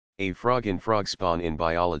A frog in frog spawn. In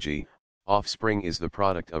biology, offspring is the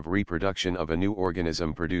product of reproduction of a new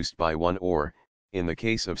organism produced by one or, in the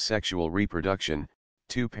case of sexual reproduction,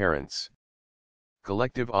 two parents.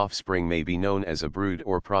 Collective offspring may be known as a brood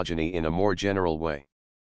or progeny in a more general way.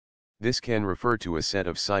 This can refer to a set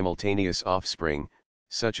of simultaneous offspring,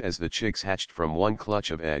 such as the chicks hatched from one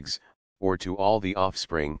clutch of eggs, or to all the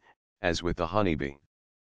offspring, as with the honeybee.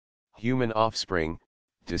 Human offspring,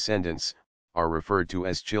 descendants, are referred to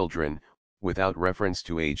as children, without reference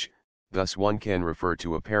to age, thus one can refer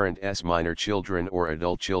to a parent's minor children or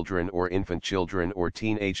adult children or infant children or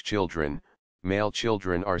teenage children. Male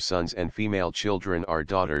children are sons and female children are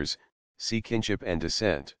daughters. See kinship and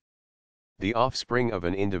descent. The offspring of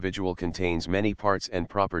an individual contains many parts and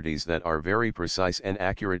properties that are very precise and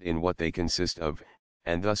accurate in what they consist of,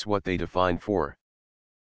 and thus what they define for.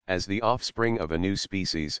 As the offspring of a new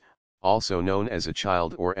species, also known as a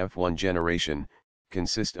child or F1 generation,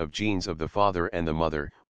 consist of genes of the father and the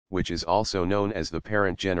mother, which is also known as the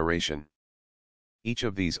parent generation. Each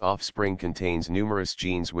of these offspring contains numerous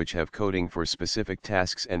genes which have coding for specific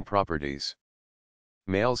tasks and properties.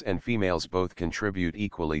 Males and females both contribute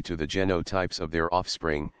equally to the genotypes of their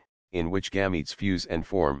offspring, in which gametes fuse and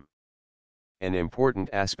form. An important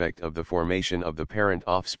aspect of the formation of the parent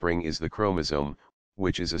offspring is the chromosome,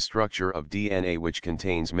 which is a structure of DNA which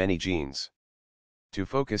contains many genes. To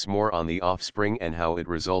focus more on the offspring and how it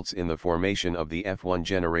results in the formation of the F1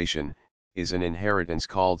 generation, is an inheritance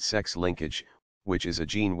called sex linkage, which is a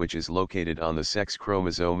gene which is located on the sex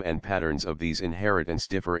chromosome, and patterns of these inheritance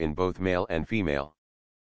differ in both male and female.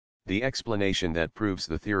 The explanation that proves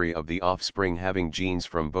the theory of the offspring having genes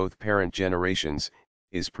from both parent generations,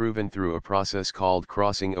 is proven through a process called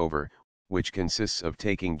crossing over, which consists of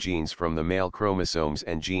taking genes from the male chromosomes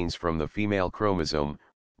and genes from the female chromosome,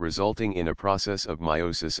 resulting in a process of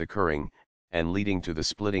meiosis occurring, and leading to the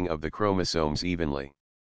splitting of the chromosomes evenly.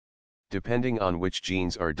 Depending on which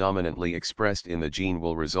genes are dominantly expressed in the gene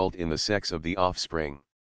will result in the sex of the offspring.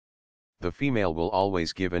 The female will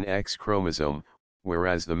always give an X chromosome,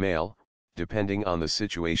 whereas the male, depending on the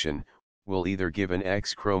situation, will either give an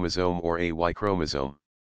X chromosome or a Y chromosome.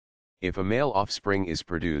 If a male offspring is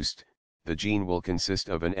produced, the gene will consist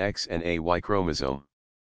of an X and a Y chromosome.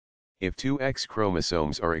 If two X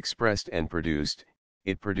chromosomes are expressed and produced,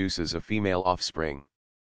 it produces a female offspring.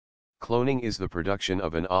 Cloning is the production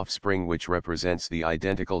of an offspring which represents the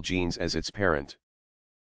identical genes as its parent.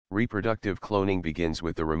 Reproductive cloning begins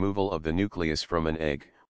with the removal of the nucleus from an egg,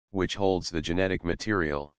 which holds the genetic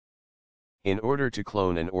material. In order to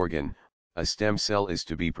clone an organ, a stem cell is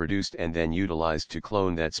to be produced and then utilized to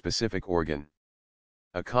clone that specific organ.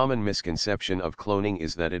 A common misconception of cloning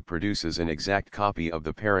is that it produces an exact copy of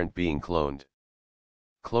the parent being cloned.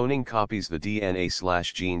 Cloning copies the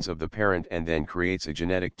DNA/genes of the parent and then creates a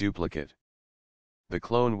genetic duplicate. The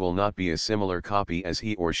clone will not be a similar copy, as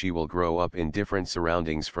he or she will grow up in different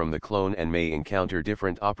surroundings from the clone and may encounter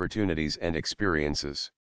different opportunities and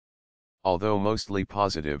experiences. Although mostly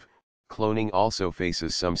positive, cloning also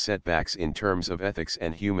faces some setbacks in terms of ethics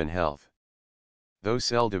and human health. Though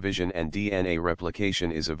cell division and DNA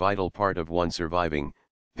replication is a vital part of one surviving,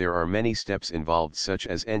 there are many steps involved, such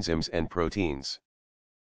as enzymes and proteins.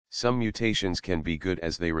 Some mutations can be good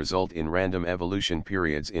as they result in random evolution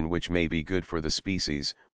periods in which may be good for the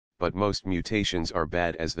species, but most mutations are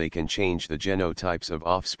bad as they can change the genotypes of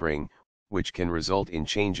offspring, which can result in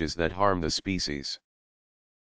changes that harm the species.